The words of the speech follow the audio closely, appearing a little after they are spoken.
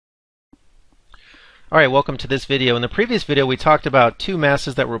Alright, welcome to this video. In the previous video we talked about two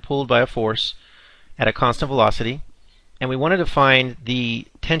masses that were pulled by a force at a constant velocity, and we wanted to find the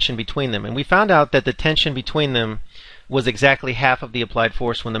tension between them. And we found out that the tension between them was exactly half of the applied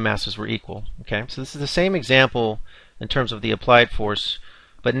force when the masses were equal. Okay, so this is the same example in terms of the applied force,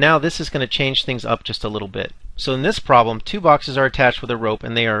 but now this is going to change things up just a little bit. So in this problem, two boxes are attached with a rope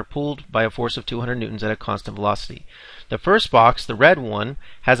and they are pulled by a force of 200 newtons at a constant velocity. The first box, the red one,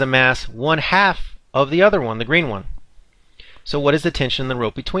 has a mass 1/2 of the other one, the green one. So what is the tension in the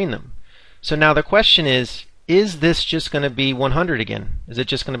rope between them? So now the question is this just going to be 100 again? Is it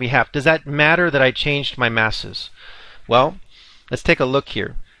just going to be half? Does that matter that I changed my masses? Well, let's take a look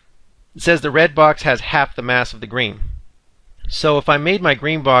here. It says the red box has half the mass of the green. So if I made my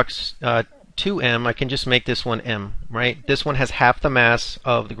green box 2m, I can just make this one m, right? This one has half the mass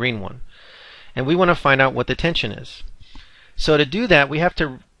of the green one. And we want to find out what the tension is. So to do that, we have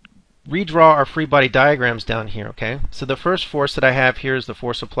to redraw our free body diagrams down here, okay? So the first force that I have here is the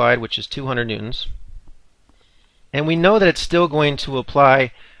force applied, which is 200 newtons. And we know that it's still going to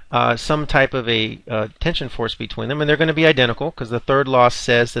apply some type of a tension force between them, and they're going to be identical because the third law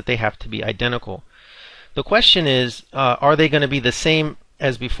says that they have to be identical. The question is, are they going to be the same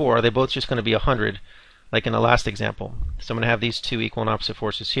as before? Are they both just going to be 100, like in the last example? So I'm going to have these two equal and opposite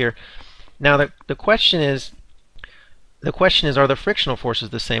forces here. Now the question is, are the frictional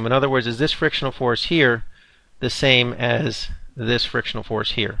forces the same? In other words, is this frictional force here the same as this frictional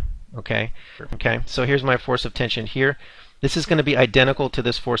force here? Okay. So here's my force of tension here. This is going to be identical to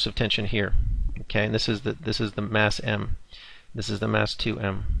this force of tension here. Okay, and this is the mass m. This is the mass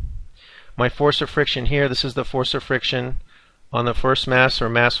 2m. My force of friction here, this is the force of friction on the first mass, or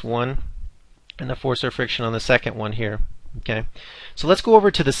mass 1, and the force of friction on the second one here. Okay, so let's go over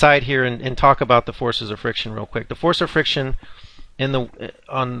to the side here and talk about the forces of friction real quick. The force of friction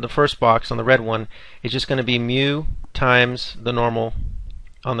on the first box, on the red one, is just going to be mu times the normal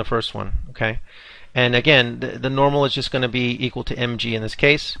on the first one. Okay, and again, the normal is just going to be equal to mg in this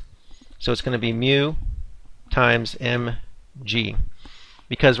case. So it's going to be mu times mg.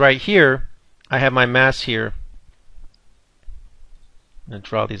 Because right here, I have my mass here. I'm going to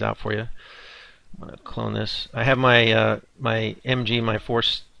draw these out for you. I'm going to clone this. I have my my mg, my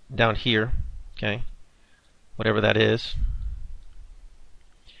force down here, okay, whatever that is,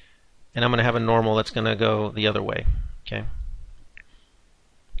 and I'm going to have a normal that's going to go the other way, okay,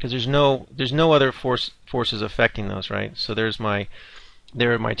 because there's no other forces affecting those, right? So there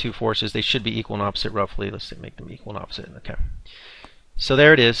are my two forces. They should be equal and opposite roughly. Let's make them equal and opposite. Okay. So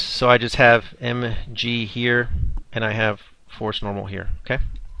there it is. So I just have mg here, and I have force normal here. Okay.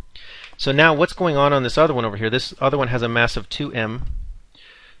 So now what's going on this other one over here? This other one has a mass of 2m.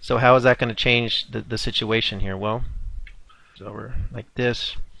 So how is that going to change the situation here? Well, it's over like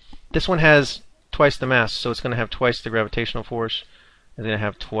this. This one has twice the mass, so it's going to have twice the gravitational force. It's going to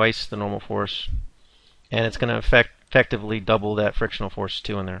have twice the normal force, and it's going to effectively double that frictional force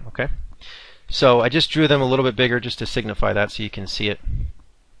too in there. Okay. So I just drew them a little bit bigger just to signify that so you can see it.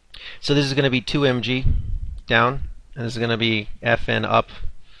 So this is going to be 2mg down, and this is going to be Fn up,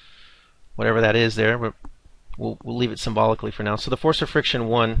 whatever that is there. We'll leave it symbolically for now. So the force of friction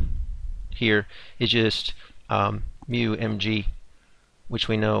 1 here is just mu mg, which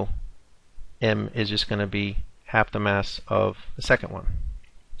we know m is just going to be half the mass of the second one.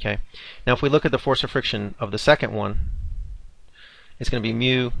 Okay. Now if we look at the force of friction of the second one, it's going to be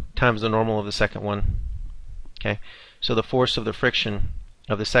mu times the normal of the second one. Okay. So the force of the friction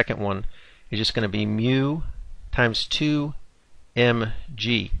of the second one is just going to be mu times 2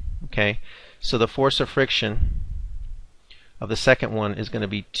 mg. Okay, so the force of friction of the second one is going to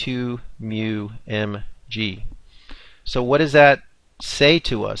be 2 mu mg. So what does that say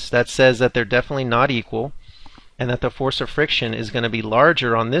to us? That says that they're definitely not equal, and that the force of friction is going to be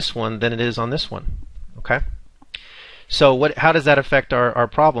larger on this one than it is on this one. Okay, so how does that affect our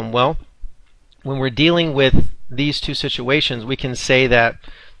problem? Well, when we're dealing with these two situations, we can say that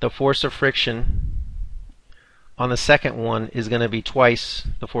the force of friction on the second one is going to be twice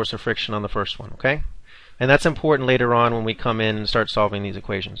the force of friction on the first one, okay? And that's important later on when we come in and start solving these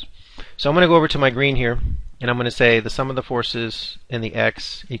equations. So I'm going to go over to my green here, and I'm going to say the sum of the forces in the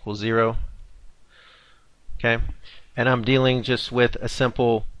x equals 0, okay? And I'm dealing just with a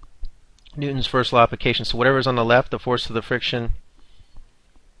simple Newton's first law application. So whatever's on the left, the force of the friction,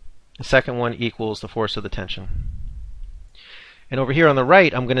 the second one equals the force of the tension. And over here on the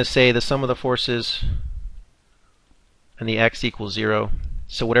right, I'm going to say the sum of the forces and the x equals 0.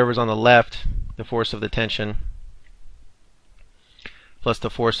 So whatever's on the left, the force of the tension plus the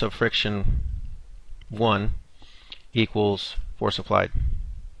force of friction 1 equals force applied.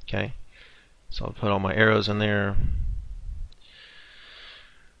 Okay. So I'll put all my arrows in there.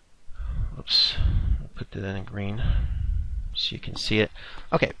 Oops, I'll put that in green so you can see it.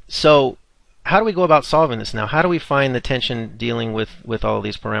 Okay, so how do we go about solving this now? How do we find the tension dealing with all of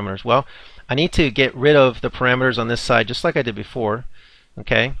these parameters? Well, I need to get rid of the parameters on this side just like I did before.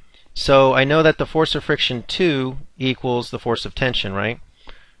 Okay, so I know that the force of friction 2 equals the force of tension, right?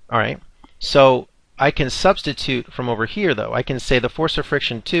 Alright, so I can substitute from over here though. I can say the force of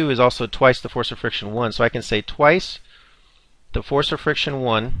friction 2 is also twice the force of friction 1. So I can say twice the force of friction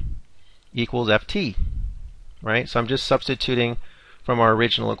 1 equals Ft. Right? So I'm just substituting from our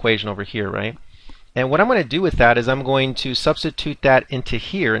original equation over here, right? And what I'm going to do with that is I'm going to substitute that into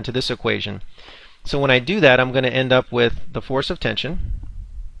here, into this equation. So when I do that, I'm going to end up with the force of tension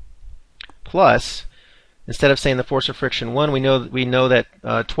plus, instead of saying the force of friction 1, we know that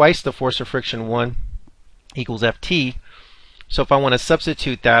twice the force of friction 1 equals Ft. So if I want to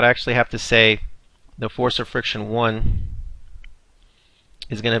substitute that, I actually have to say the force of friction 1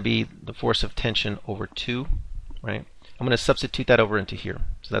 is going to be the force of tension over 2, right? I'm going to substitute that over into here.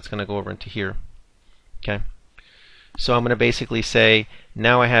 So that's going to go over into here. Okay. So I'm going to basically say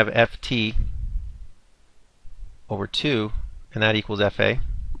now I have Ft over 2, and that equals Fa,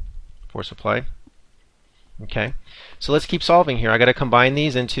 force applied. Okay. So let's keep solving here. I got to combine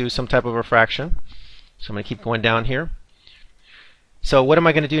these into some type of a fraction. So I'm going to keep going down here. So what am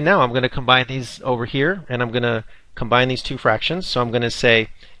I going to do now? I'm going to combine these over here, and I'm going to combine these two fractions. So I'm going to say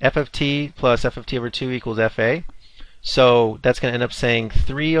f of t plus f of t over 2 equals Fa. So that's going to end up saying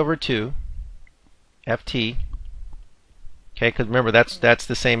 3 over 2 Ft. Okay, because remember that's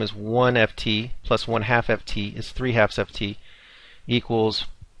the same as 1 Ft plus 1/2 Ft is 3/2 Ft equals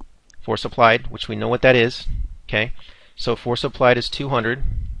force applied, which we know what that is. Okay, so force applied is 200,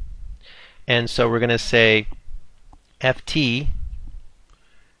 and so we're going to say Ft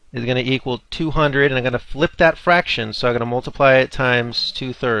is going to equal 200, and I'm going to flip that fraction, so I'm going to multiply it times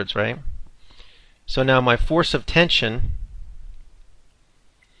 2/3, right? So now my force of tension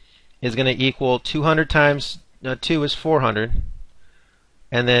is going to equal 200 times 2 is 400,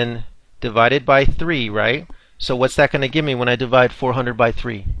 and then divided by 3, right? So what's that going to give me when I divide 400 by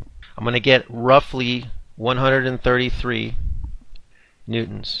 3? I'm going to get roughly 133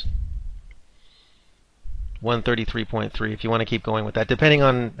 newtons. 133.3 if you want to keep going with that, depending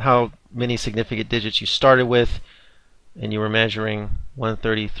on how many significant digits you started with and you were measuring.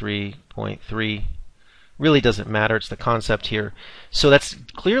 133.3 really doesn't matter, it's the concept here. So that's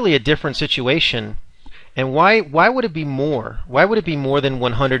clearly a different situation. And why would it be more? Why would it be more than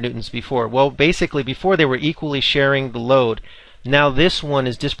 100 newtons before? Well, basically before they were equally sharing the load. Now this one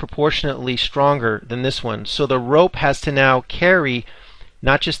is disproportionately stronger than this one. So the rope has to now carry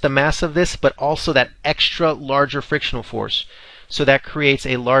not just the mass of this, but also that extra larger frictional force. So that creates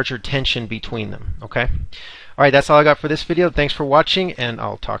a larger tension between them. Okay? Alright, that's all I got for this video. Thanks for watching, and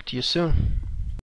I'll talk to you soon.